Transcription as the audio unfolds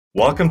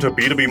Welcome to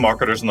B2B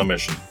Marketers on a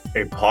Mission,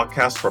 a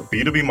podcast for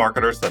B2B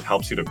marketers that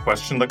helps you to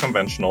question the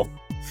conventional,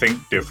 think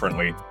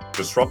differently,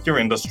 disrupt your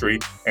industry,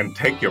 and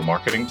take your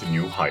marketing to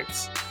new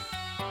heights.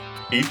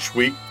 Each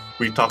week,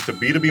 we talk to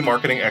B2B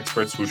marketing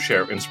experts who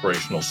share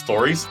inspirational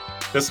stories,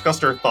 discuss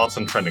their thoughts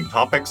on trending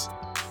topics,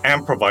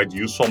 and provide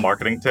useful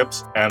marketing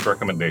tips and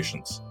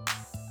recommendations.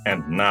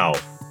 And now,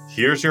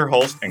 here's your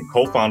host and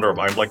co-founder of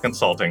Einblick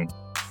Consulting,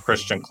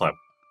 Christian Klepp.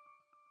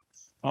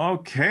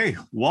 Okay,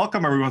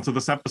 welcome everyone to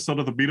this episode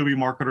of the B2B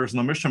Marketers on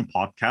a Mission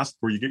podcast,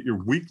 where you get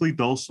your weekly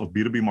dose of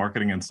B2B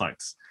marketing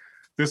insights.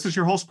 This is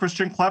your host,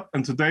 Christian Klepp,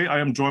 and today I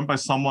am joined by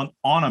someone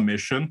on a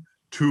mission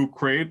to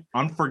create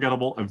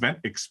unforgettable event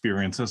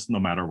experiences no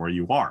matter where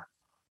you are.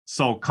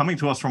 So coming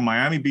to us from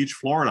Miami Beach,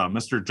 Florida,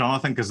 Mr.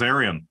 Jonathan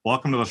Kazarian.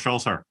 Welcome to the show,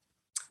 sir.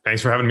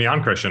 Thanks for having me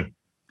on, Christian.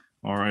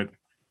 All right.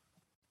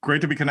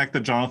 Great to be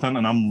connected, Jonathan,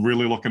 and I'm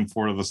really looking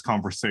forward to this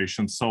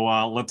conversation. So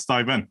let's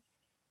dive in.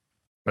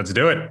 Let's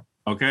do it.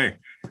 Okay.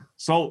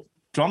 So,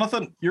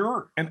 Jonathan,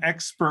 you're an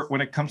expert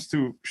when it comes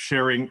to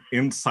sharing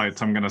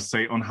insights, I'm going to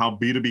say, on how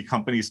B2B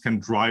companies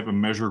can drive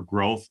and measure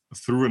growth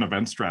through an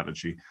event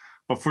strategy.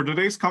 But for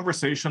today's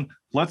conversation,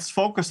 let's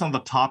focus on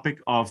the topic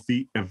of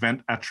the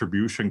event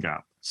attribution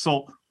gap.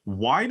 So,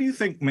 why do you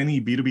think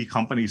many B2B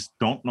companies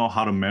don't know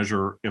how to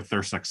measure if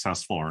they're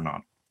successful or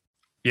not?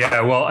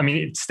 Yeah, well, I mean,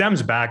 it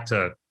stems back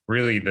to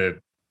really the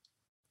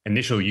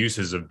initial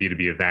uses of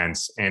B2B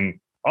events.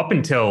 And up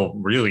until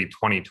really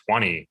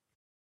 2020,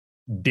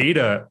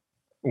 data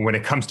when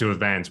it comes to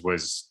events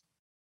was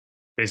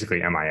basically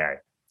MIA.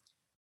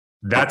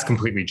 That's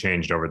completely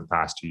changed over the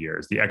past 2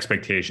 years. The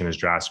expectation has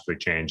drastically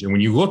changed. And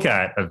when you look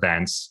at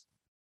events,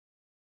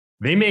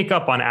 they make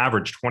up on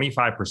average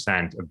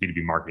 25% of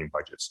B2B marketing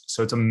budgets.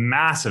 So it's a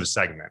massive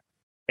segment.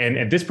 And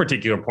at this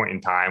particular point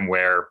in time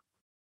where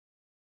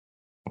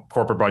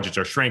corporate budgets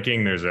are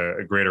shrinking, there's a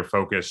greater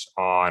focus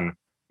on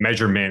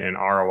measurement and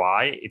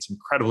ROI, it's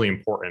incredibly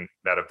important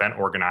that event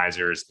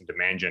organizers and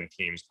demand gen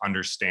teams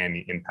understand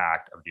the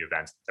impact of the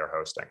events that they're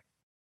hosting.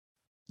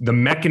 The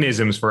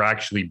mechanisms for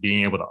actually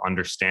being able to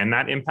understand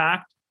that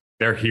impact,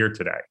 they're here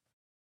today.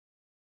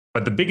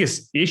 But the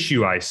biggest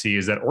issue I see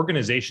is that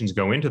organizations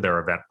go into their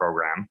event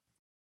program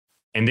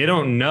and they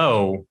don't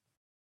know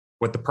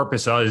what the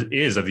purpose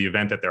is of the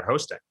event that they're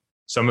hosting.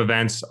 Some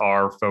events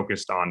are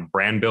focused on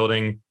brand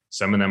building.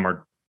 Some of them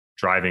are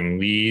driving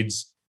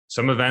leads.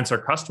 Some events are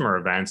customer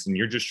events, and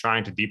you're just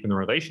trying to deepen the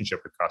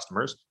relationship with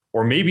customers.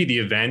 Or maybe the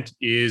event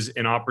is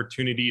an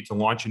opportunity to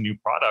launch a new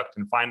product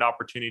and find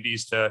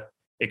opportunities to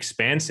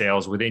expand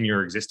sales within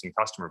your existing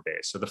customer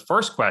base. So the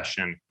first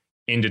question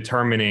in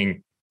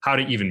determining how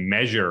to even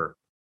measure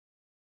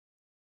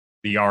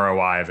the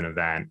ROI of an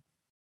event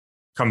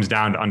comes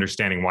down to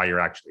understanding why you're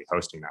actually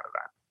hosting that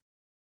event.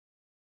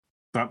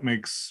 That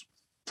makes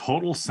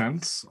total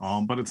sense.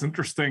 But it's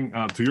interesting,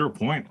 to your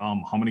point,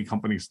 how many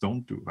companies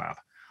don't do that.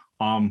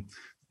 I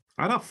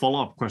had a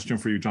follow-up question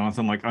for you,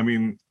 Jonathan.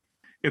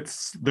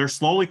 They're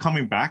slowly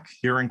coming back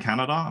here in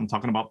Canada. I'm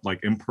talking about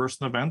like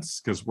in-person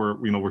events because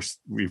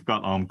we've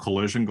got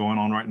Collision going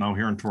on right now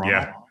here in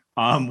Toronto.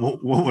 Yeah.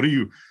 What are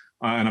you?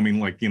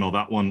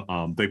 That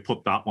one. They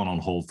put that one on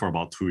hold for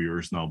about 2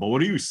 years now. But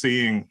what are you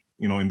seeing?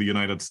 In the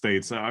United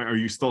States, are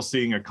you still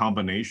seeing a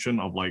combination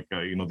of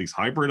these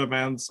hybrid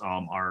events?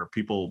 Are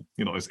people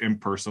is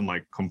in-person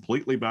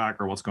completely back,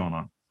 or what's going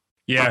on?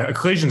 Yeah,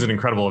 Collision's an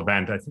incredible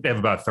event. I think they have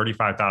about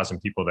 35,000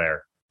 people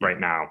there right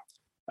now.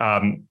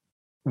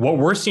 What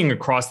we're seeing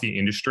across the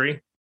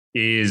industry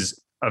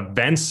is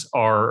events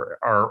are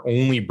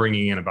only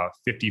bringing in about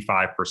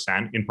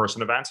 55%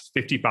 in-person events,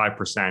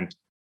 55%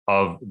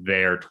 of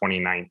their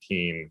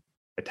 2019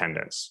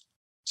 attendance.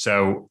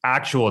 So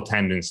actual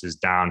attendance is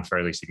down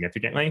fairly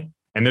significantly.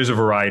 And there's a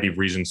variety of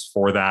reasons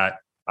for that.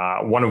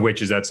 One of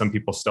which is that some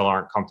people still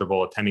aren't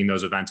comfortable attending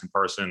those events in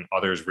person.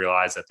 Others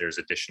realize that there's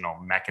additional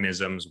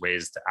mechanisms,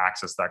 ways to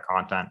access that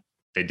content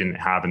they didn't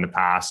have in the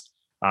past.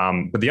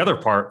 But the other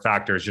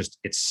factor is just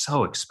it's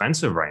so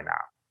expensive right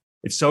now.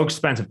 It's so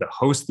expensive to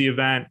host the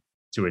event,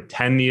 to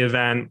attend the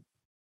event.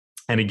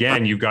 And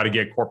again, you've got to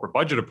get corporate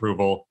budget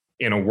approval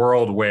in a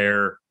world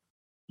where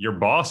your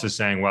boss is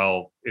saying,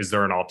 well, is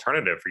there an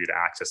alternative for you to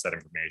access that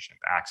information,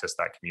 to access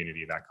that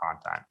community, that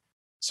content?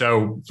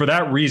 So for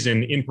that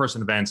reason,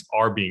 in-person events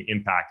are being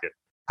impacted.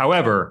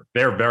 However,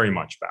 they're very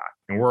much back,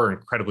 and we're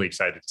incredibly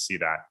excited to see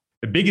that.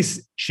 The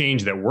biggest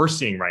change that we're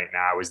seeing right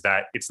now is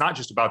that it's not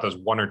just about those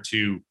one or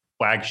two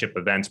flagship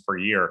events per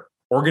year.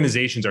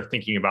 Organizations are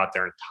thinking about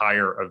their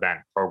entire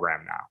event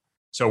program now.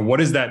 So what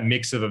is that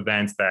mix of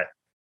events that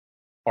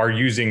are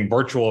using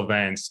virtual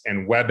events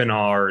and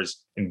webinars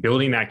and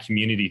building that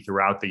community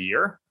throughout the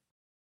year,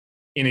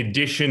 in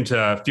addition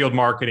to field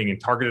marketing and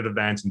targeted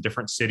events in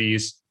different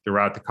cities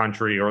throughout the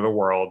country or the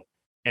world,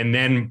 and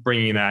then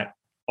bringing that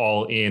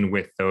all in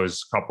with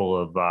those couple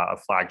of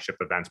flagship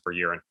events per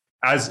year. And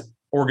as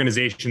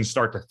organizations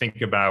start to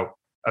think about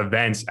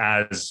events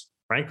as,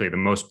 frankly, the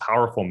most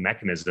powerful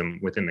mechanism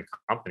within the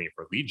company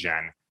for lead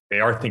gen, they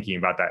are thinking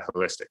about that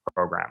holistic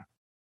program.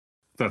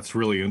 That's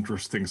really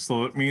interesting.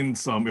 So it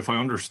means, if I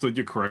understood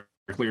you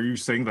correctly, are you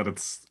saying that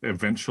it's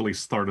eventually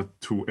started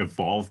to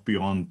evolve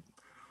beyond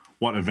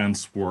what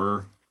events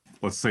were,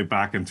 let's say,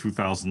 back in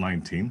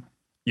 2019?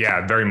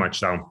 Yeah, very much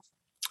so.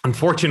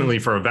 Unfortunately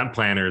for event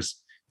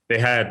planners,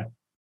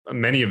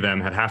 many of them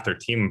had half their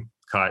team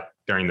cut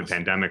during the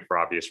pandemic for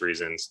obvious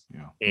reasons.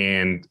 Yeah.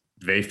 And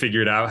they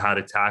figured out how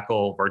to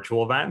tackle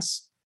virtual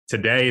events.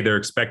 Today, they're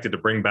expected to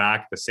bring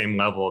back the same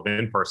level of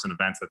in-person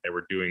events that they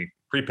were doing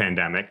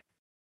pre-pandemic,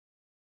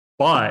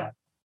 but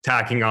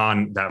tacking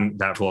on that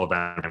virtual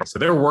event. So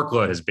their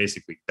workload has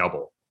basically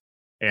doubled.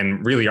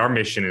 And really, our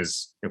mission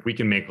is if we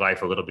can make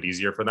life a little bit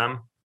easier for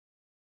them,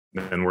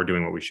 then we're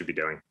doing what we should be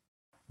doing.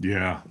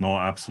 Yeah, no,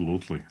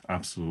 absolutely.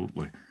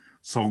 Absolutely.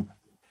 So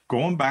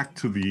going back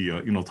to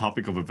the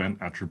topic of event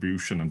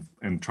attribution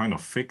and trying to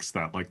fix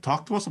that, like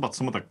talk to us about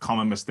some of the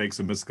common mistakes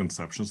and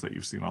misconceptions that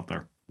you've seen out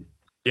there.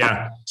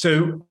 Yeah.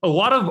 So a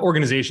lot of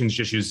organizations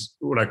just use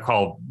what I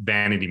call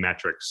vanity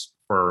metrics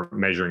for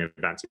measuring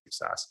event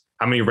success.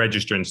 How many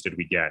registrants did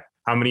we get?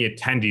 How many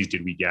attendees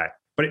did we get?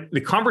 But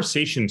the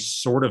conversation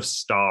sort of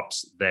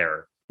stops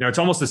there. It's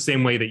almost the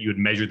same way that you would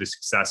measure the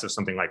success of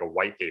something like a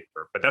white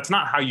paper, but that's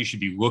not how you should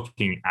be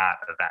looking at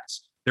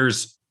events.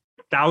 There's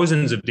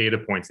thousands of data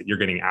points that you're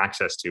getting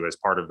access to as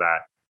part of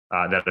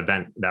that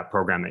event, that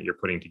program that you're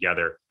putting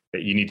together,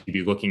 that you need to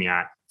be looking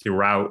at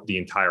throughout the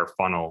entire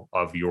funnel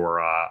of your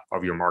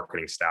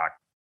marketing stack.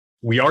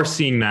 We are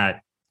seeing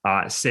that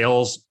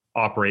sales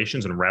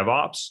operations and rev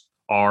ops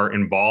are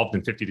involved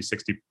in 50 to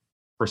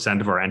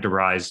 60% of our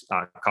enterprise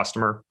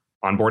customer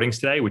onboardings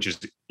today, which is,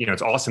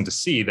 it's awesome to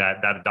see that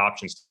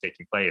adoption is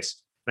taking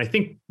place. And I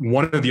think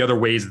one of the other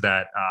ways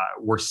that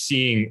we're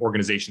seeing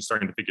organizations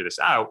starting to figure this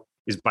out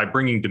is by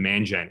bringing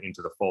demand gen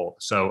into the fold.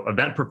 So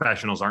event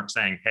professionals aren't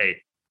saying, hey,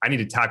 I need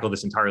to tackle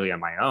this entirely on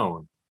my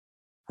own.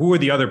 Who are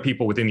the other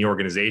people within the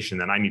organization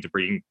that I need to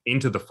bring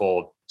into the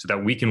fold so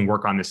that we can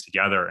work on this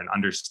together and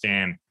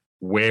understand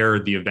where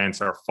the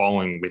events are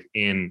falling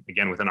within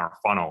our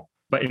funnel.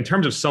 But in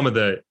terms of some of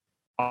the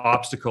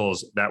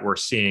obstacles that we're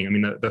seeing, I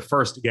mean, the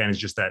first, again, is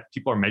just that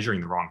people are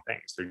measuring the wrong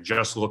things. They're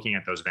just looking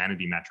at those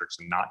vanity metrics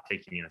and not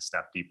taking it a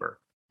step deeper,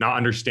 not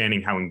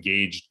understanding how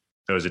engaged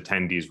those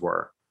attendees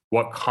were,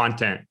 what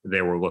content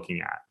they were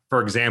looking at.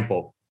 For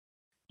example,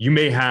 you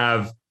may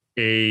have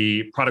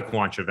a product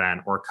launch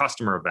event or a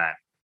customer event,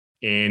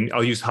 and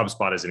I'll use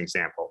HubSpot as an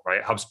example,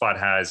 right? HubSpot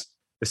has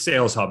the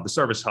sales hub, the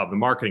service hub, the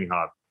marketing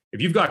hub.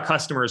 If you've got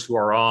customers who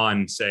are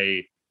on,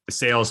 say, the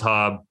sales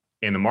hub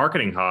and the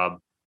marketing hub,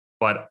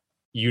 but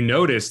you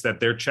notice that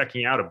they're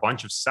checking out a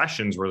bunch of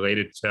sessions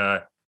related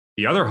to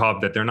the other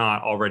hub that they're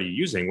not already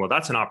using, well,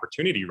 that's an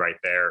opportunity right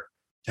there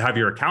to have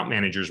your account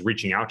managers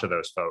reaching out to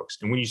those folks.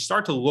 And when you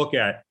start to look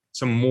at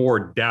some more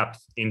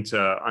depth into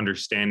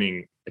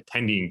understanding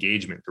attendee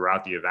engagement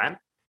throughout the event,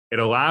 it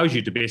allows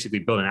you to basically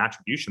build an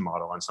attribution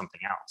model on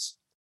something else.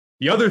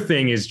 The other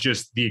thing is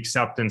just the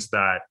acceptance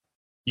that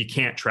you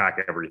can't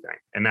track everything.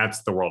 And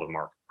that's the world of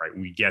marketing, right?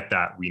 We get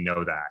that, we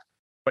know that.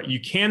 But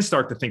you can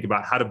start to think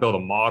about how to build a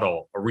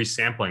model, a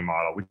resampling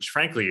model, which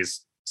frankly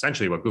is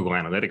essentially what Google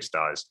Analytics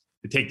does,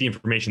 to take the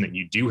information that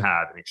you do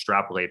have and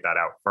extrapolate that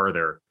out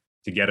further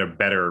to get a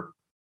better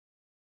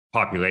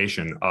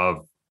population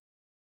of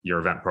your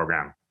event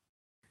program.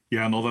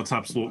 Yeah, no, that's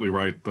absolutely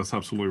right. That's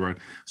absolutely right.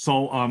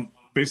 So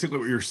basically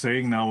what you're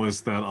saying now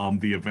is that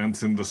the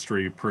events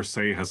industry per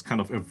se has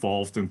kind of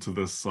evolved into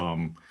this,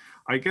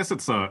 I guess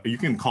you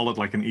can call it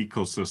like an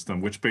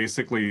ecosystem, which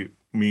basically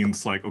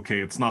means like, okay,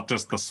 it's not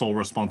just the sole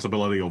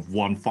responsibility of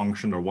one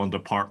function or one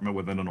department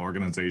within an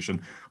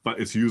organization, but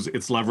it's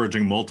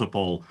leveraging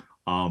multiple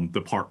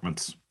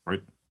departments,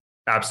 right?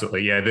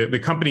 Absolutely. Yeah. The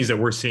companies that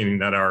we're seeing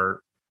that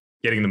are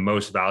getting the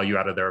most value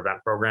out of their event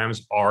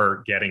programs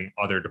are getting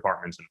other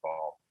departments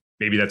involved.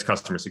 Maybe that's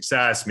customer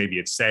success, maybe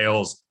it's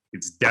sales,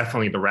 it's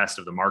definitely the rest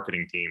of the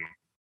marketing team.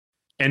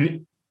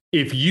 And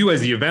if you as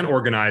the event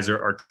organizer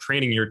are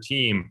training your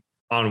team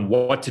on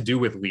what to do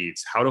with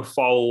leads, how to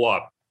follow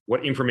up,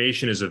 what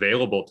information is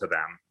available to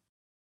them,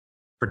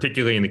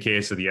 particularly in the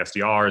case of the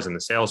SDRs and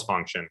the sales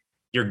function,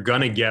 you're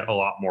going to get a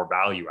lot more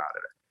value out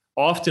of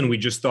it. Often we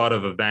just thought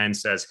of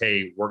events as,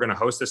 hey, we're going to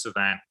host this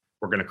event,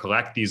 we're going to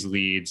collect these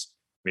leads,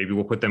 maybe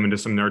we'll put them into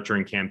some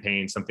nurturing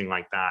campaigns, something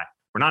like that.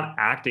 We're not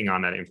acting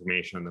on that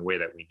information in the way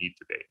that we need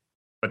to be.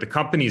 But the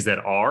companies that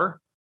are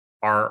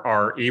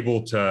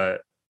able to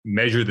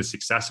measure the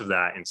success of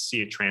that and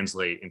see it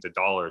translate into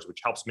dollars, which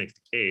helps make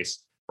the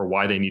case for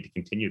why they need to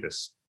continue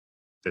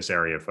this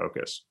area of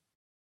focus.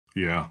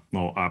 Yeah,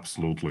 no,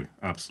 absolutely.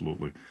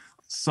 Absolutely.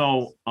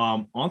 So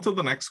on to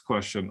the next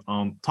question.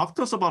 Talk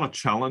to us about a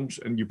challenge,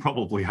 and you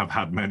probably have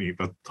had many,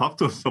 but talk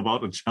to us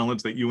about a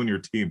challenge that you and your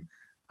team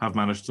have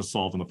managed to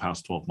solve in the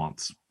past 12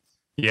 months.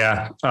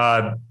 Yeah,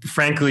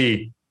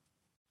 frankly,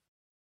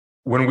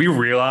 when we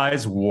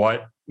realized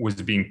what was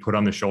being put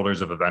on the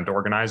shoulders of event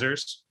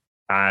organizers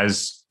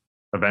as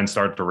events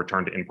start to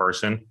return to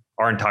in-person,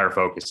 our entire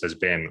focus has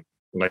been,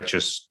 let's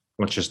just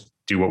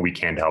do what we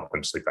can to help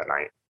them sleep at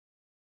night.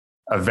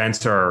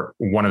 Events are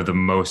one of the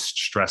most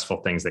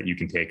stressful things that you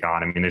can take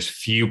on. I mean, there's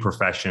few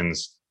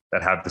professions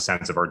that have the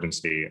sense of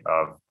urgency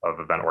of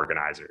event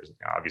organizers.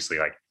 Obviously,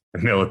 like the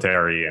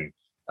military and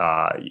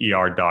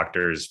ER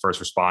doctors,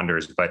 first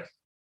responders. But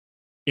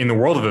in the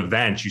world of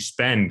events, you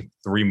spend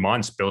 3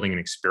 months building an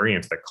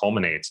experience that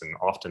culminates in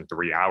often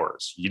 3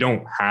 hours. You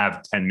don't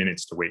have 10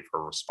 minutes to wait for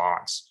a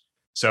response.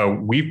 So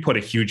we've put a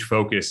huge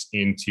focus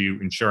into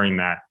ensuring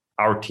that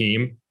our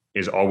team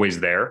is always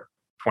there,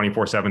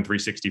 24/7,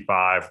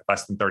 365,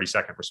 less than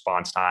 30-second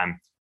response time,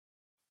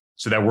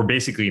 so that we're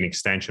basically an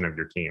extension of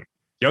your team.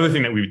 The other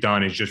thing that we've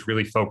done is just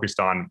really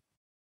focused on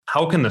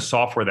how can the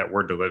software that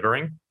we're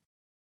delivering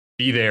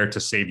be there to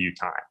save you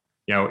time.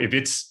 If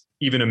it's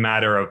even a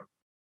matter of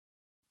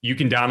you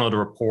can download a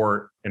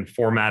report and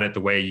format it the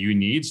way you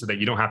need so that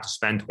you don't have to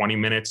spend 20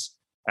 minutes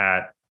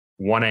at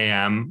 1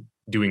 a.m.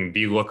 doing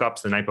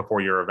VLOOKUPs the night before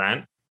your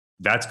event,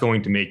 that's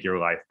going to make your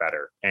life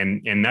better.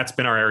 And that's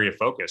been our area of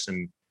focus.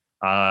 And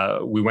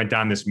we went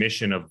down this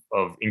mission of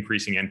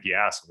increasing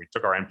NPS. We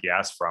took our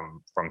NPS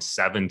from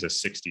 7 to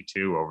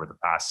 62 over the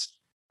past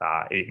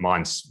 8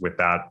 months with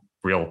that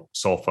real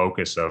sole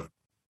focus of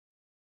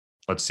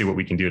let's see what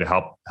we can do to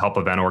help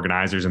event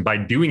organizers. And by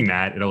doing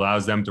that, it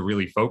allows them to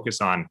really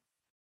focus on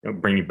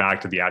bringing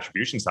back to the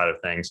attribution side of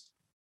things,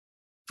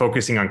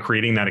 focusing on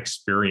creating that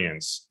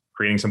experience,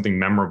 creating something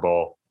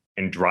memorable,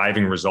 and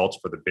driving results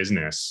for the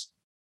business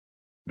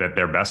that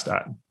they're best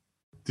at.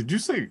 Did you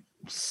say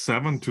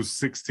 7 to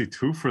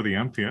 62 for the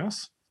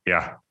NPS?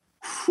 Yeah.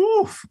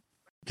 Whew.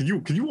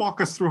 Could you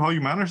walk us through how you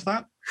manage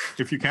that,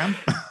 if you can?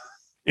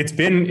 It's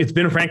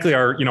been frankly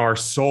our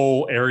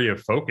sole area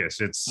of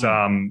focus. It's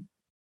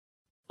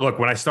look,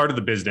 when I started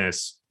the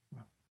business,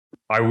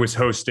 I was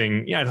I'd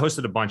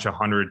hosted a bunch of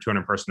 100,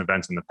 200 person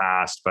events in the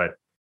past, but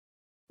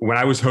when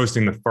I was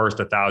hosting the first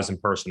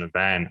 1,000 person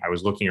event, I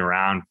was looking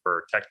around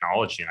for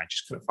technology and I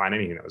just couldn't find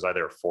anything that was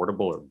either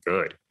affordable or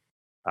good.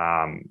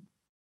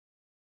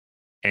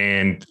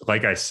 And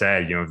like I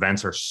said,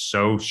 events are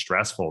so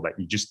stressful that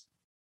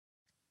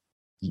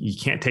you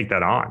can't take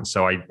that on.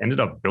 So I ended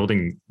up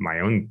building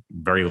my own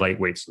very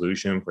lightweight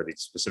solution for the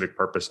specific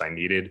purpose I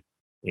needed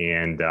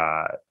and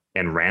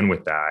ran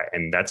with that.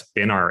 And that's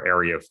been our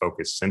area of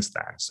focus since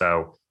then.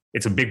 So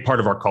it's a big part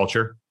of our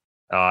culture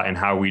and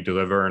how we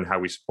deliver and how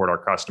we support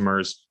our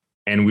customers.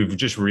 And we've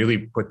just really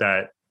put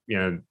that,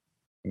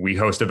 we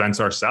host events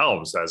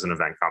ourselves as an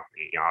event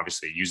company,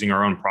 obviously using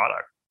our own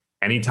product.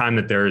 Anytime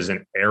that there is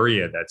an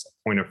area that's a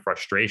point of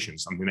frustration,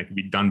 something that can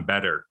be done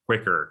better,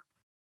 quicker,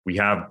 we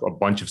have a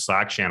bunch of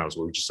Slack channels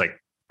where we just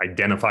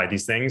identify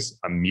these things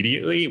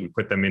immediately. We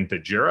put them into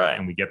Jira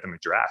and we get them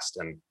addressed.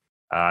 And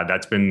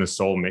that's been the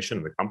sole mission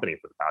of the company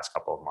for the past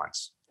couple of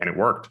months. And it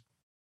worked.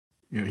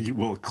 Yeah,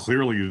 well,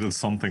 clearly you did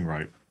something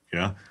right.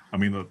 Yeah. I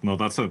mean, no,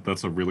 that's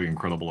a really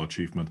incredible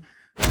achievement.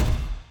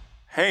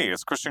 Hey,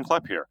 it's Christian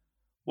Klepp here.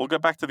 We'll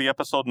get back to the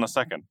episode in a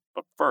second.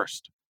 But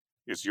first,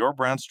 is your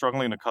brand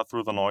struggling to cut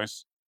through the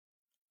noise?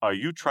 Are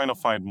you trying to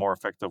find more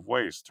effective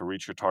ways to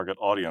reach your target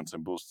audience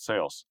and boost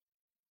sales?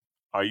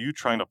 Are you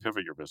trying to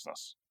pivot your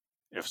business?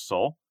 If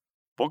so,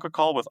 book a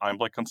call with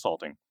Einblick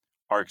Consulting.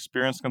 Our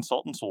experienced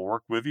consultants will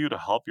work with you to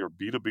help your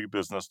B2B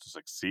business to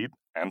succeed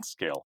and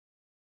scale.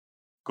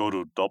 Go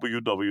to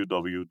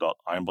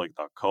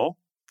www.einblick.co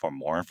for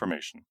more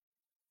information.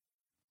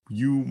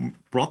 You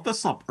brought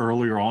this up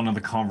earlier on in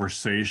the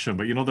conversation,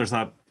 but there's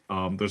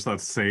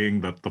that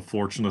saying that the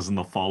fortune is in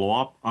the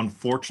follow-up.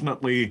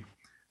 Unfortunately,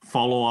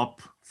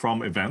 follow-up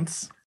from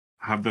events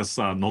have this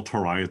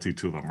notoriety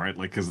to them, right?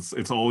 Because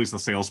it's always the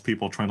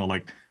salespeople trying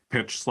to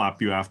pitch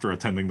slap you after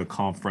attending the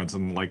conference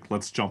and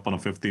let's jump on a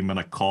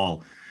 15-minute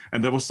call.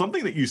 And there was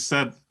something that you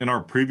said in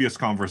our previous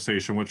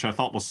conversation, which I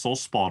thought was so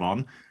spot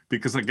on,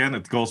 because again,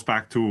 it goes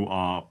back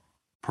to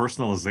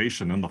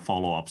personalization in the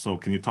follow-up. So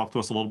can you talk to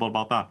us a little bit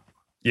about that?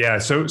 Yeah.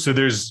 So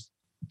there's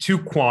two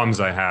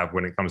qualms I have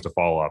when it comes to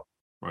follow-up.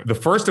 Right. The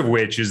first of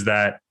which is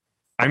that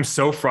I'm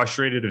so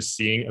frustrated of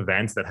seeing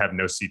events that have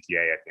no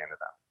CTA at the end of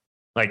them.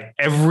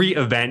 Every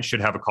event should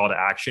have a call to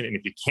action. And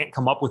if you can't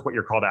come up with what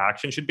your call to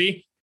action should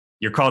be,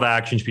 your call to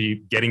action should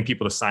be getting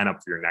people to sign up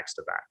for your next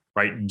event,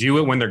 right? Do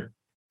it when they're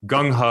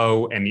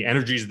gung-ho and the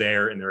energy's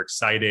there and they're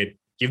excited.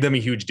 Give them a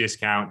huge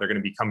discount. They're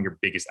going to become your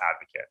biggest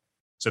advocate.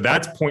 So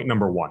that's point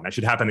number one. That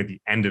should happen at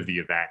the end of the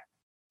event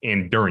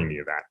and during the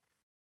event.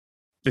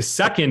 The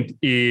second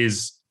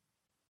is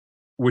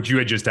what you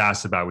had just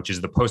asked about, which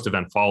is the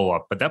post-event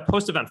follow-up. But that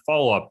post-event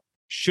follow-up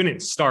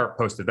shouldn't start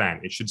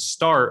post-event. It should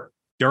start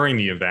during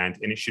the event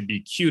and it should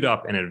be queued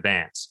up in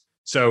advance.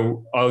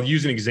 So I'll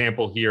use an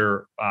example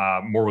here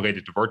more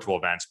related to virtual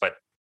events. But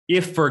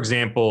if, for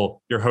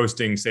example, you're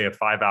hosting, say, a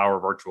 5-hour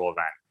virtual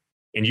event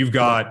and you've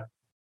got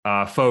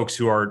folks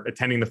who are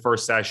attending the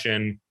first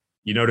session,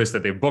 you notice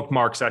that they've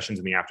bookmarked sessions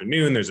in the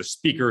afternoon. There's a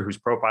speaker whose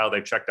profile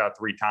they've checked out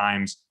 3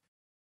 times,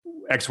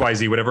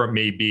 XYZ, whatever it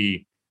may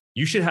be.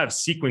 You should have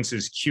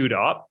sequences queued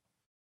up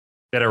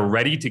that are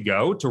ready to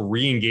go to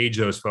re-engage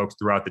those folks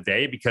throughout the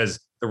day, because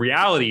the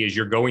reality is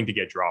you're going to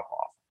get drop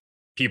off.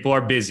 People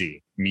are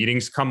busy,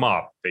 meetings come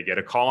up, they get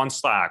a call on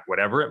Slack,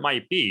 whatever it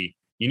might be.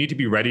 You need to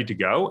be ready to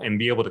go and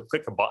be able to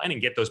click a button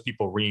and get those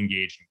people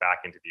re-engaged and back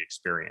into the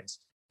experience.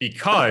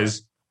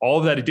 because all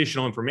of that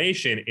additional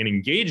information and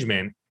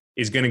engagement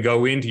is going to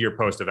go into your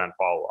post-event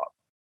follow-up.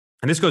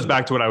 And this goes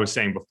back to what I was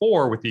saying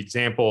before with the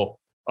example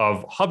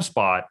of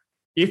HubSpot.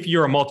 If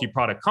you're a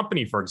multi-product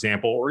company, for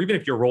example, or even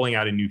if you're rolling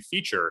out a new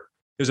feature,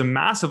 there's a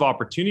massive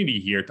opportunity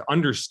here to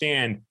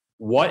understand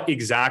what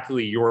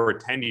exactly your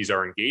attendees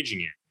are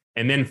engaging in,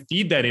 and then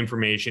feed that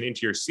information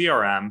into your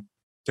CRM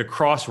to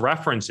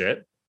cross-reference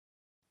it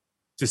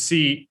to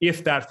see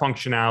if that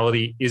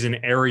functionality is an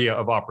area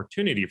of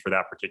opportunity for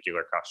that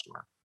particular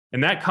customer.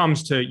 And that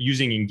comes to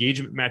using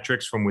engagement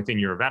metrics from within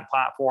your event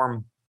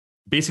platform,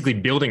 basically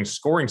building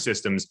scoring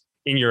systems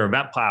in your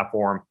event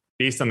platform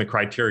based on the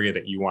criteria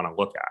that you want to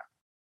look at.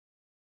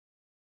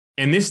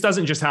 And this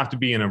doesn't just have to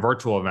be in a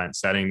virtual event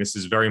setting. This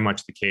is very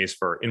much the case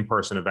for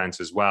in-person events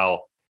as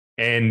well.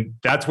 And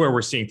that's where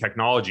we're seeing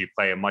technology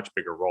play a much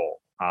bigger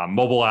role.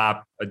 Mobile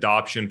app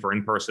adoption for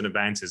in-person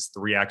events is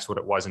 3x what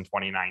it was in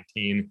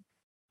 2019.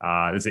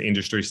 It's an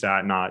industry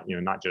stat, not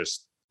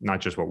just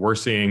what we're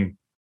seeing.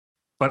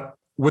 But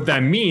what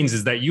that means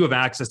is that you have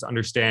access to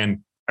understand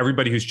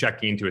everybody who's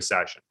checking into a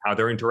session, how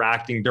they're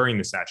interacting during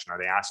the session. Are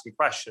they asking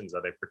questions?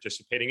 Are they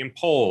participating in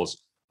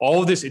polls?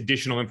 All of this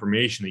additional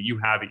information that you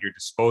have at your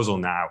disposal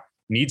now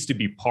needs to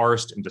be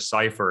parsed and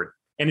deciphered.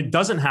 And it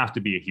doesn't have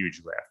to be a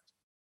huge lift.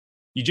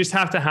 You just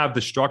have to have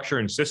the structure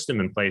and system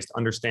in place to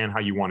understand how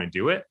you want to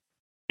do it.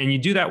 And you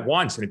do that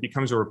once, and it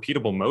becomes a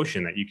repeatable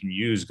motion that you can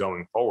use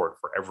going forward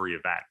for every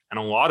event. And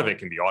a lot of it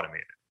can be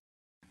automated.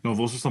 No,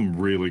 those are some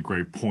really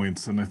great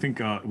points. And I think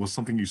it was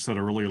something you said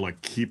earlier,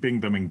 like keeping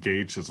them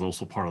engaged is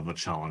also part of the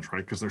challenge,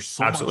 right? Because there's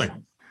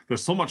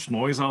so much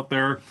noise out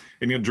there.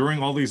 And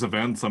during all these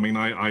events, I mean,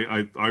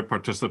 I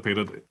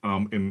participated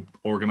in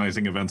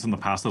organizing events in the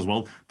past as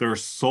well.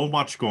 There's so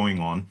much going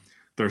on.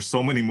 There's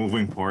so many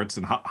moving parts.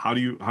 And how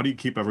do you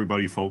keep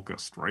everybody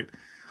focused, right?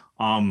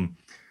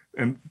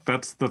 And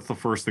that's the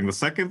first thing. The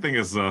second thing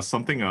is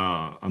something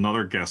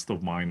another guest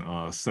of mine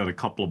said a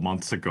couple of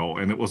months ago,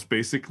 and it was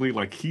basically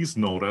like he's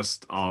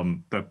noticed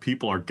that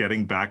people are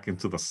getting back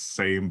into the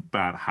same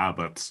bad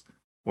habits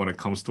when it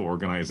comes to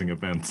organizing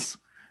events.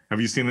 Have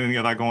you seen any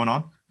of that going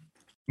on?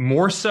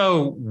 More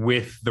so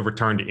with the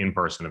return to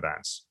in-person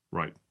events.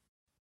 Right.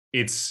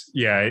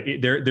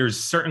 There's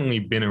certainly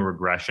been a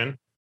regression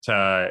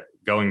to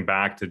going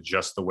back to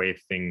just the way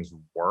things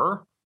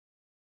were,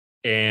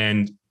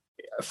 and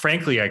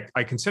frankly,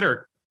 I consider it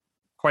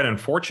quite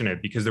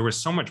unfortunate because there was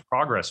so much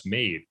progress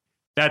made.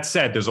 That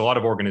said, there's a lot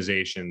of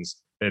organizations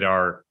that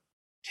are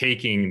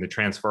taking the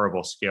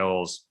transferable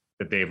skills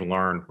that they've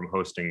learned from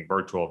hosting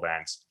virtual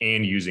events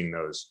and using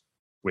those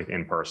with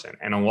in-person.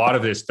 And a lot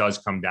of this does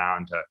come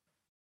down to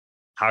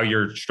how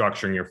you're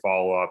structuring your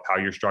follow-up, how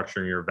you're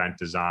structuring your event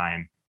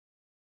design,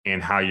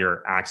 and how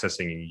you're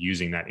accessing and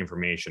using that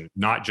information,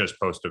 not just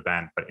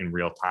post-event, but in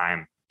real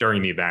time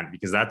during the event,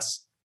 because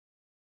that's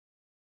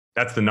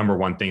the number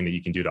one thing that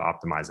you can do to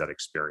optimize that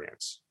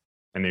experience.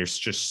 And there's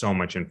just so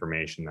much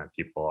information that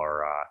people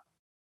are,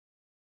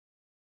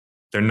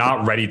 they're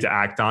not ready to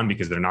act on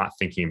because they're not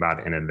thinking about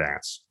it in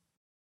advance.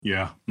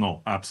 Yeah,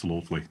 no,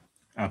 absolutely.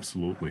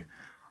 Absolutely.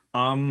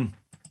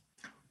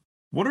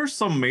 What are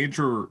some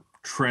major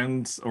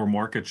trends or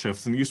market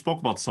shifts? And you spoke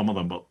about some of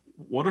them, but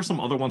what are some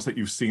other ones that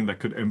you've seen that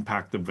could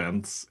impact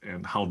events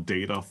and how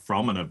data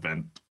from an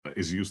event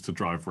is used to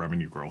drive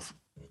revenue growth?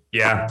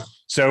 Yeah.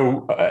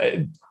 So,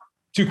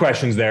 two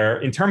questions there.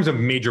 In terms of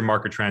major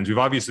market trends, we've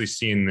obviously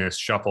seen this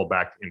shuffle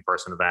back to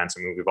in-person events.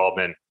 I mean, we've all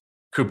been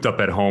cooped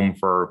up at home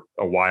for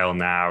a while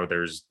now.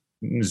 There's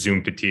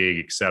Zoom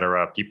fatigue, et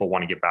cetera. People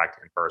want to get back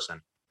to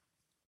in-person.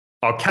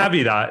 I'll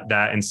caveat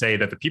that and say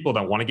that the people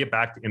that want to get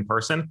back to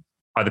in-person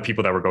are the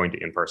people that were going to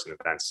in-person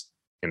events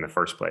in the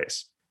first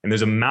place. And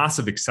there's a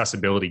massive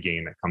accessibility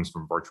gain that comes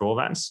from virtual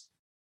events.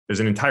 There's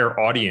an entire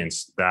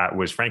audience that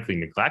was frankly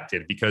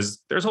neglected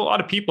because there's a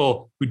lot of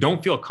people who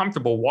don't feel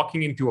comfortable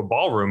walking into a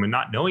ballroom and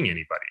not knowing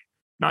anybody,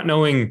 not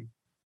knowing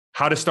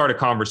how to start a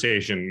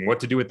conversation, what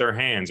to do with their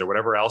hands or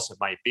whatever else it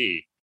might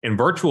be. And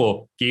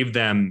virtual gave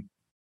them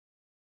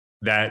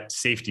that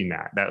safety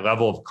net, that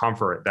level of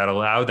comfort that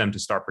allowed them to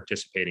start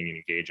participating and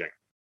engaging.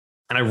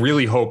 And I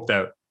really hope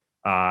that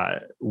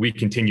we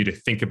continue to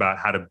think about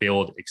how to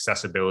build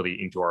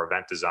accessibility into our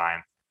event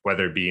design,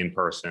 whether it be in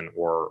person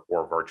or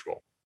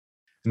virtual.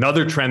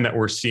 Another trend that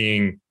we're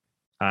seeing,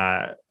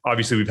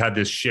 obviously we've had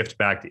this shift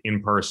back to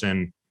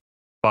in-person,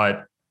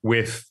 but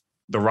with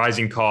the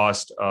rising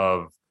cost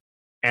of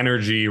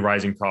energy,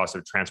 rising cost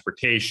of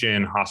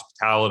transportation,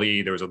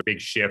 hospitality, there was a big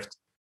shift,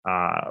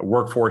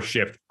 workforce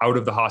shift out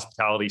of the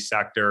hospitality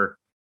sector.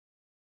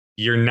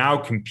 You're now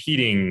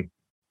competing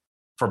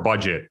for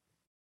budget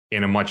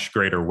in a much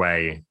greater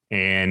way.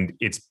 And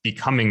it's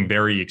becoming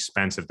very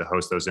expensive to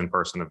host those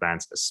in-person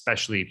events,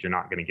 especially if you're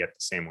not going to get the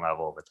same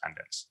level of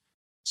attendance.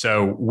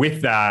 So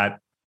with that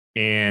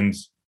and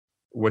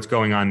what's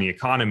going on in the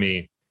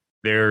economy,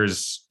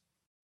 there's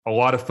a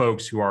lot of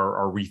folks who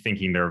are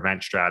rethinking their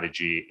event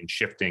strategy and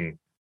shifting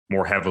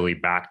more heavily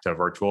back to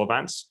virtual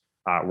events.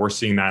 We're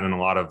seeing that in a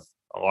lot of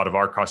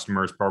our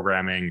customers'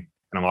 programming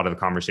and a lot of the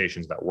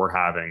conversations that we're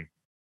having.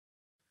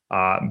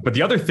 But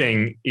the other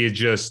thing is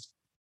just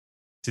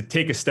to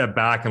take a step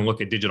back and look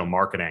at digital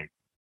marketing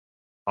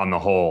on the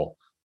whole.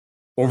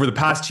 Over the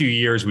past 2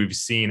 years, we've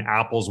seen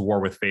Apple's war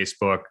with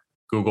Facebook,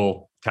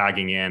 Google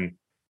tagging in,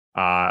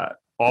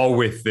 all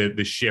with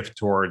the shift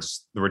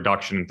towards the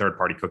reduction in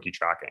third-party cookie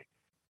tracking.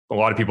 A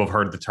lot of people have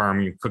heard the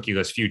term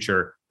cookieless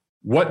future.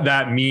 What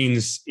that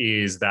means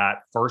is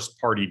that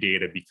first-party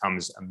data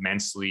becomes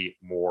immensely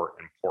more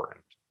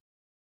important.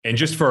 And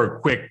just for a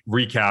quick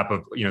recap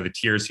of the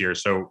tiers here.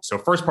 So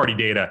first-party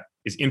data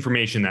is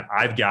information that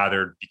I've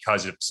gathered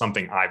because of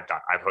something I've done.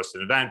 I've hosted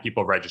an event,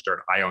 people have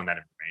registered, I own that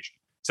information.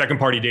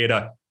 Second-party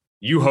data,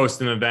 you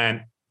host an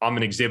event, I'm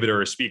an exhibitor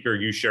or a speaker,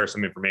 you share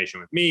some information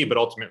with me, but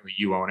ultimately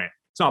you own it.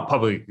 It's not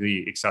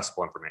publicly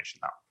accessible information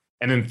though.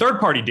 And then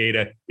third-party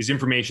data is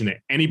information that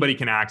anybody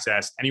can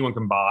access, anyone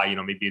can buy,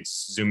 maybe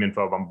it's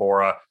ZoomInfo,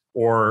 Bombora,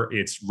 or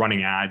it's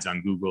running ads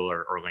on Google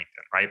or LinkedIn,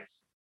 right?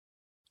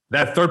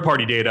 That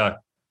third-party data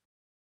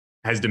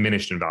has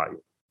diminished in value.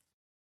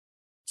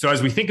 So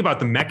as we think about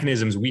the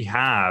mechanisms we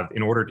have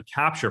in order to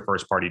capture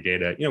first-party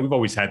data, we've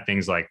always had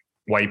things like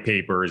white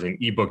papers and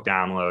ebook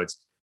downloads.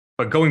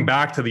 But going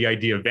back to the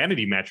idea of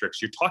vanity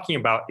metrics, you're talking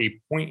about a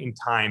point in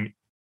time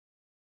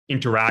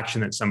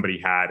interaction that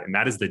somebody had, and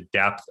that is the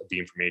depth of the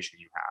information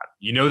you have.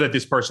 You know that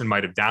this person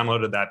might have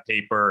downloaded that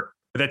paper,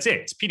 but that's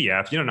it. It's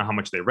PDF. You don't know how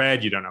much they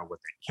read. You don't know what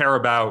they care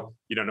about.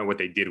 You don't know what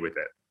they did with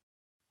it.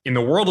 In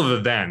the world of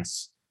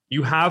events,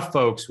 you have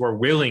folks who are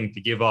willing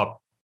to give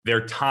up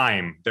their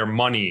time, their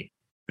money,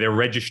 their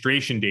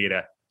registration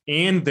data,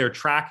 and their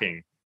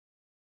tracking,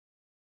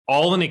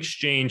 all in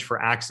exchange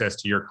for access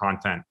to your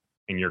content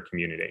in your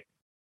community.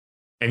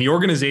 And the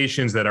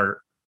organizations that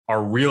are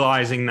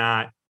realizing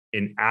that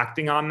and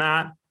acting on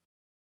that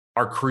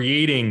are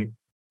creating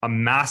a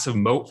massive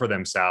moat for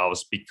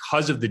themselves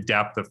because of the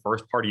depth of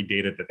first-party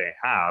data that they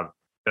have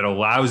that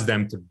allows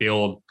them to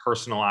build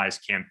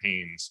personalized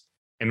campaigns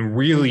and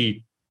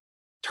really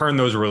turn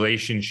those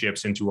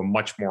relationships into a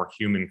much more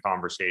human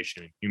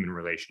conversation and human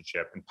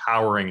relationship,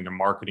 empowering the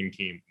marketing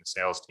team and the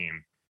sales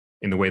team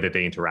in the way that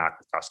they interact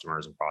with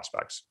customers and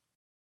prospects.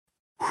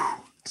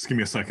 Just give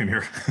me a second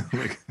here.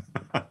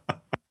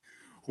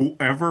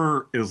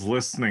 Whoever is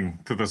listening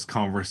to this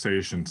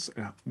conversation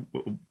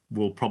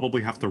will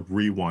probably have to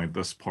rewind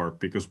this part,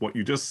 because what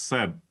you just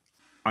said,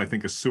 I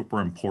think, is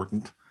super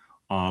important.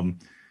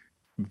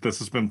 This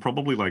has been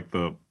probably like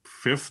the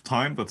 5th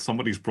time that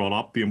somebody's brought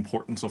up the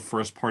importance of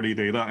first-party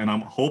data, and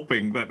I'm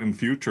hoping that in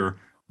future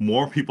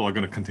more people are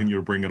going to continue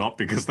to bring it up,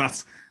 because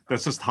that's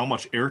just how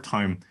much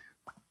airtime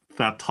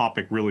that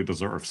topic really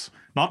deserves.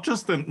 Not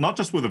just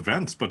with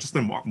events, but just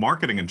in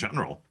marketing in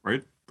general,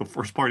 right? The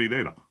first-party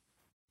data.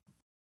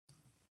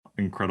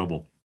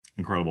 Incredible.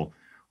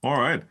 All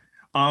right.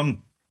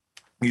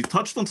 You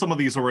touched on some of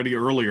these already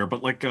earlier,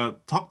 but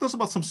talk to us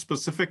about some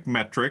specific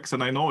metrics.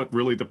 And I know it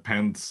really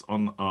depends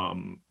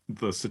on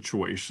the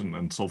situation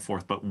and so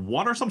forth, but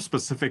what are some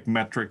specific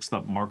metrics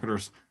that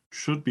marketers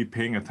should be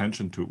paying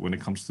attention to when it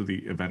comes to the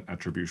event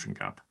attribution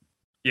gap?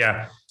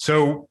 Yeah.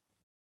 So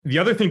the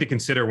other thing to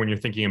consider when you're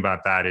thinking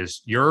about that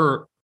is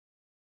the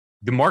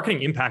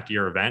marketing impact of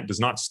your event does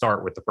not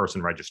start with the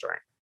person registering.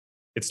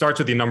 It starts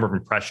with the number of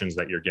impressions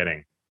that you're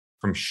getting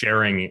from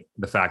sharing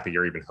the fact that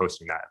you're even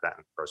hosting that event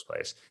in the first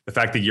place. The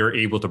fact that you're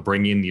able to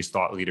bring in these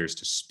thought leaders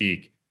to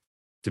speak,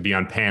 to be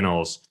on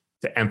panels,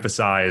 to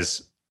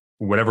emphasize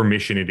whatever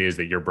mission it is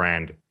that your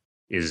brand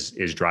is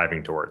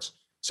driving towards.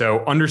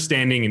 So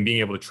understanding and being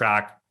able to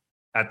track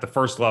at the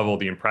first level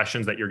the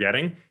impressions that you're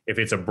getting. If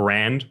it's a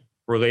brand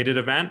related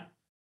event,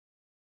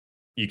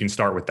 you can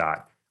start with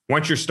that.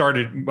 Once you're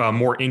started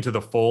more into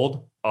the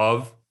fold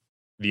of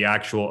the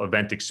actual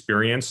event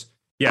experience,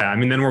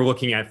 then we're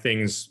looking at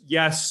things,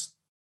 yes,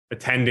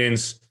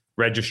 attendance,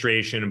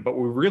 registration, but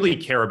what we really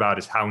care about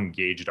is how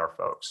engaged are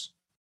folks.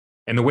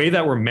 And the way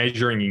that we're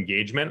measuring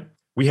engagement,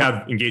 we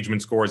have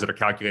engagement scores that are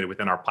calculated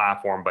within our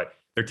platform, but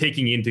they're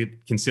taking into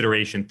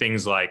consideration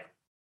things like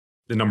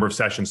the number of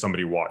sessions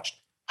somebody watched,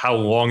 how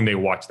long they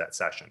watched that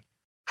session,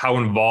 how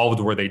involved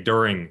were they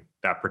during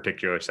that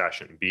particular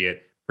session, be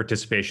it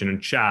participation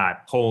in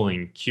chat,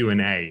 polling,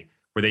 Q&A,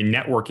 were they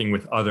networking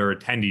with other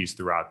attendees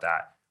throughout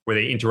that? Were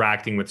they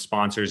interacting with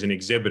sponsors and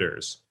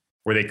exhibitors?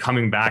 Were they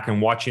coming back and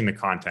watching the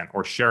content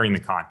or sharing the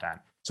content?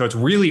 So it's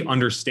really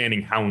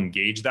understanding how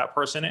engaged that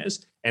person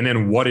is and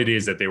then what it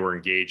is that they were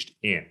engaged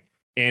in.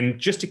 And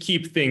just to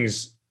keep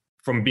things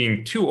from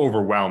being too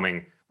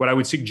overwhelming, what I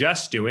would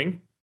suggest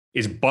doing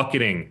is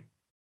bucketing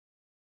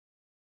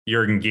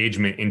your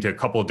engagement into a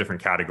couple of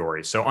different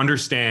categories. So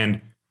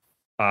understand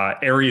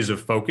areas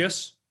of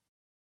focus,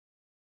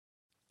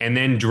 and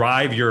then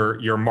drive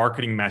your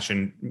marketing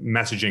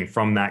messaging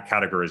from that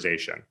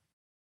categorization.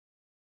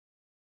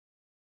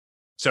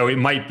 So it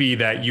might be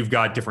that you've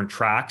got different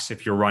tracks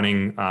if you're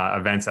running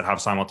events that have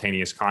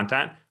simultaneous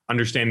content.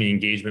 Understand the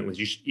engagement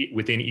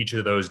within each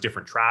of those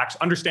different tracks.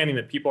 Understanding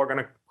that people are going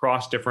to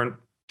cross different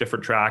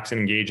tracks and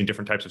engage in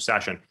different types of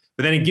session.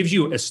 But then it gives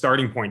you a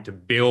starting point to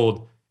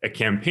build a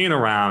campaign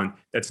around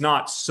that's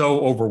not so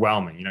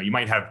overwhelming. You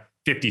might have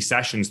 50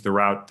 sessions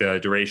throughout the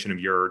duration of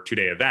your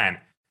 2-day event,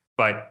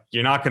 but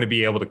you're not going to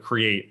be able to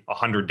create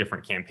 100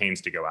 different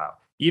campaigns to go out.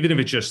 Even if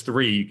it's just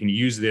 3, you can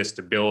use this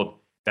to build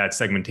that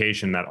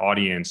segmentation, that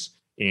audience,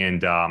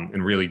 and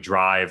really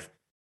drive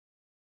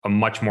a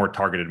much more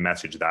targeted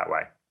message that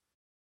way.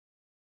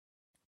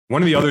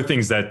 One of the other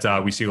things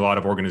that we see a lot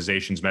of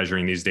organizations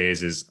measuring these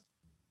days is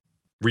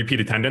repeat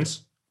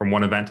attendance from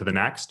one event to the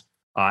next,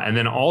 and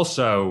then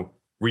also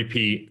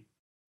repeat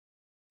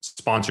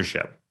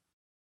sponsorship.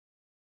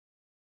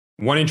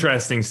 One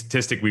interesting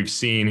statistic we've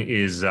seen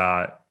is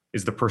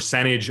the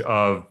percentage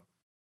of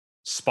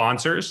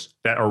sponsors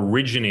that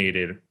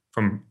originated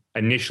from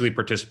initially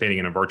participating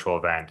in a virtual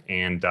event.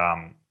 And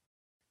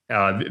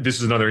this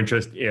is another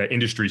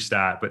industry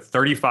stat, but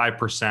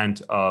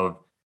 35%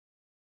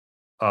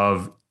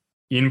 of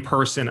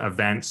in-person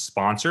event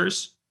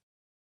sponsors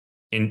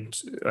in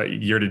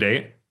year to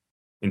date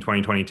in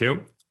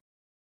 2022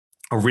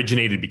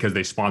 originated because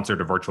they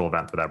sponsored a virtual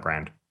event for that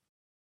brand.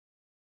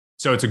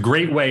 So it's a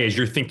great way, as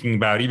you're thinking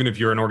about, even if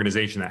you're an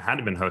organization that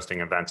hadn't been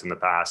hosting events in the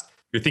past,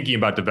 you're thinking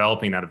about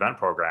developing that event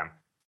program.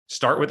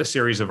 Start with a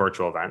series of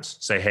virtual events.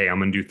 Say, hey, I'm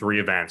going to do 3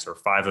 events or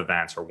 5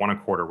 events or 1 a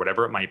quarter,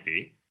 whatever it might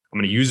be. I'm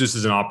going to use this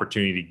as an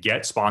opportunity to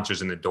get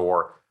sponsors in the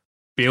door,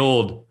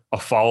 build a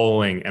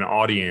following, an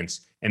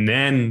audience. And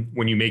then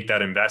when you make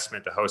that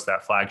investment to host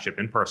that flagship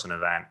in-person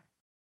event,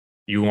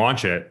 you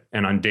launch it.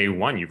 And on day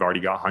 1, you've already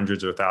got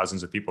hundreds or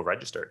thousands of people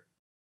registered.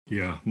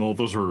 Yeah, no,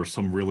 those are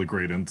some really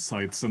great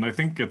insights. And I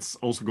think it's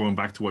also going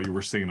back to what you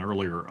were saying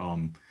earlier,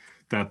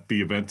 that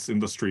the events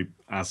industry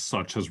as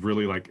such has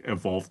really like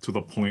evolved to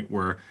the point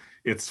where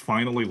it's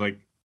finally like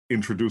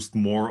introduced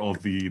more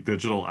of the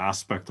digital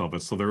aspect of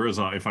it. So there is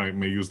if I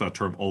may use that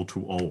term,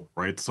 O2O,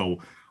 right? So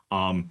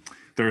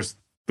there's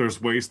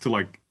ways to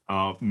like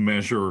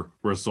measure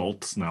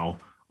results now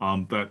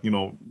that, you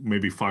know,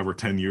 maybe 5 or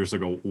 10 years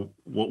ago,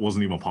 what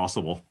wasn't even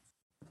possible.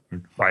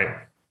 Right.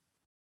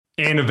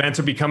 And events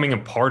are becoming a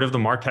part of the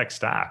MarTech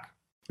stack,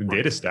 the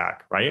data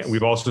stack, right?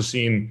 We've also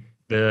seen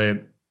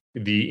the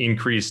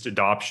increased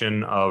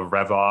adoption of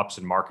RevOps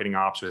and marketing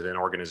ops within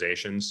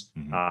organizations.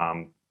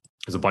 Mm-hmm.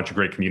 There's a bunch of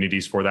great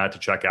communities for that to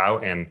check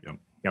out. And you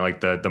know, like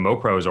the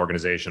MoPros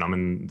organization, I'm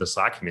in the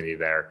Slack community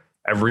there.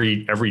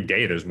 Every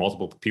day there's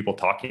multiple people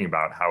talking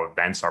about how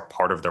events are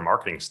part of their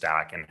marketing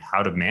stack and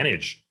how to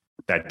manage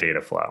that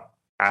data flow,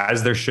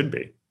 as there should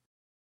be.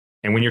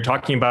 And when you're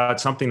talking about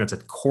something that's a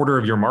quarter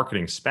of your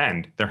marketing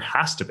spend, there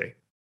has to be.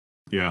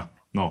 Yeah,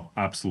 no,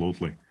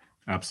 absolutely.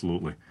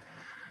 Absolutely.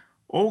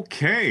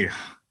 Okay.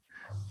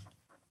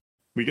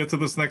 We get to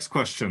this next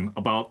question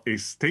about a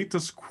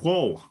status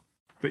quo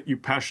that you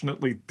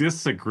passionately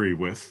disagree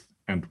with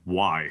and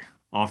why.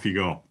 Off you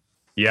go.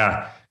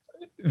 Yeah.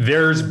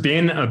 There's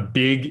been a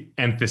big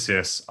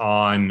emphasis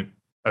on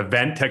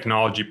event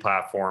technology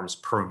platforms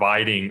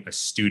providing a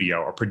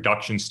studio, a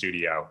production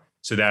studio,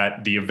 so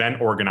that the event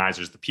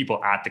organizers, the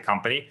people at the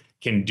company,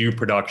 can do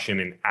production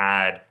and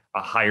add a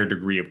higher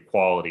degree of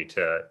quality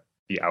to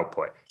the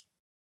output.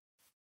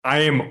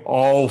 I am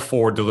all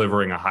for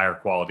delivering a higher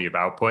quality of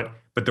output,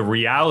 but the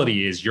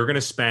reality is you're going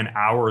to spend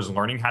hours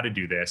learning how to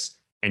do this,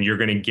 and you're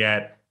going to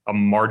get a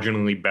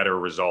marginally better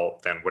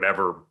result than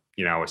whatever,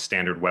 you know, a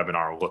standard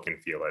webinar look and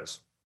feel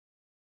is.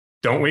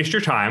 Don't waste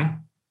your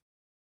time.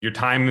 Your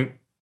time,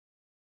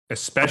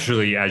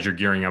 especially as you're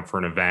gearing up for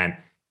an event,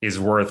 is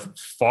worth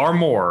far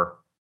more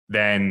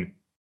than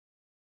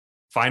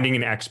finding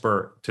an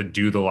expert to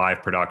do the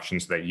live production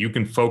so that you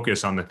can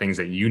focus on the things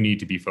that you need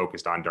to be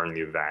focused on during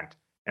the event.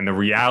 And the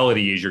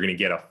reality is you're going to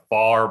get a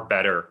far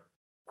better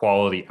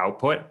quality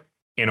output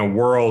in a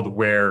world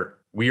where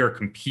we are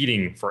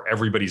competing for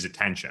everybody's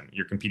attention.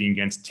 You're competing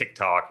against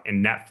TikTok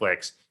and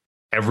Netflix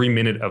every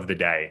minute of the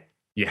day.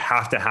 You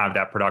have to have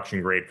that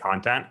production grade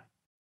content,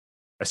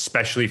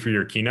 especially for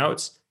your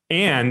keynotes.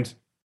 And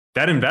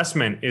that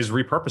investment is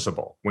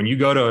repurposable. When you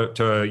go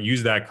to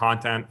use that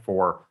content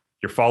for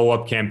your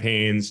follow-up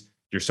campaigns,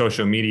 your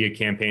social media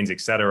campaigns,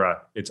 et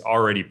cetera, it's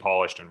already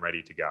polished and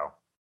ready to go.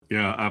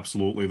 Yeah,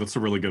 absolutely. That's a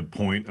really good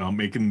point.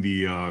 Making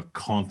the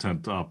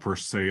content per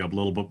se a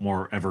little bit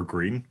more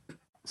evergreen,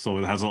 so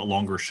it has a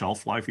longer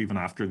shelf life even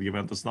after the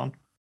event is done.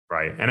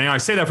 Right. And I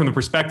say that from the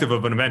perspective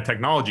of an event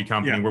technology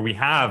company where we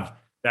have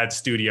that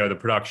studio, the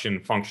production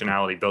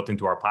functionality built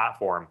into our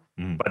platform.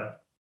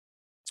 But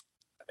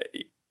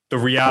the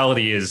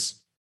reality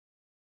is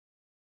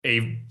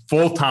a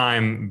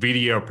full-time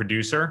video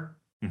producer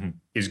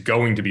is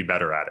going to be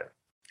better at it.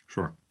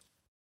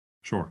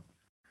 Sure.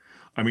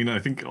 I mean, I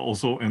think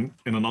also in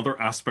another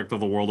aspect of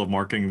the world of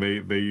marketing,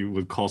 they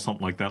would call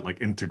something like that, like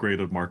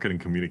integrated marketing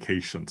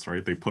communications,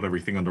 right? They put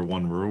everything under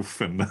one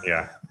roof, and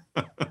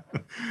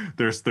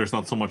there's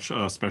not so much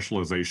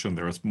specialization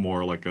there. It's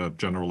more like a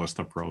generalist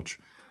approach,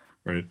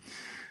 right?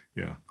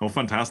 Yeah. Oh,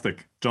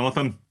 fantastic.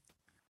 Jonathan,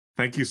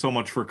 thank you so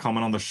much for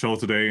coming on the show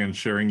today and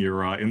sharing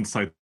your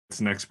insights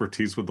and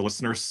expertise with the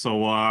listeners.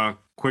 So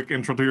quick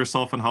intro to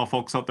yourself and how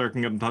folks out there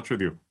can get in touch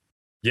with you.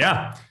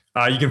 Yeah.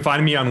 You can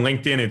find me on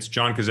LinkedIn. It's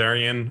John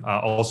Kazarian.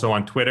 Also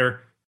on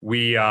Twitter.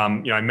 We,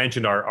 I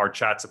mentioned our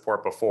chat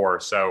support before.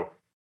 So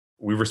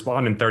We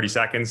respond in 30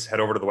 seconds.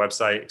 Head over to the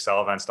website,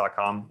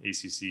 accelevents.com,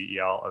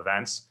 ACCEL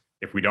events.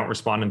 If we don't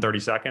respond in 30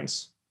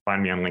 seconds,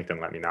 find me on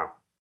LinkedIn. Let me know.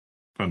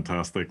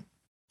 Fantastic.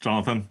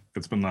 Jonathan,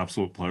 it's been an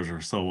absolute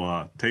pleasure.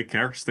 So take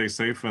care, stay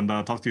safe, and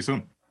talk to you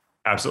soon.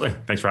 Absolutely.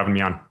 Thanks for having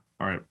me on.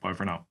 All right. Bye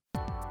for now.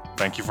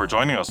 Thank you for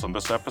joining us on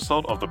this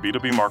episode of the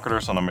B2B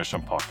Marketers on a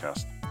Mission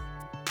podcast.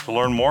 To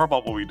learn more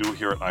about what we do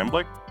here at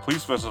Einblick,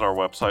 please visit our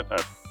website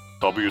at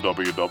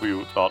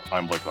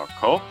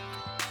www.einblick.co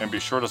and be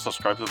sure to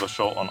subscribe to the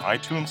show on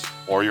iTunes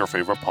or your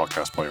favorite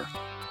podcast player.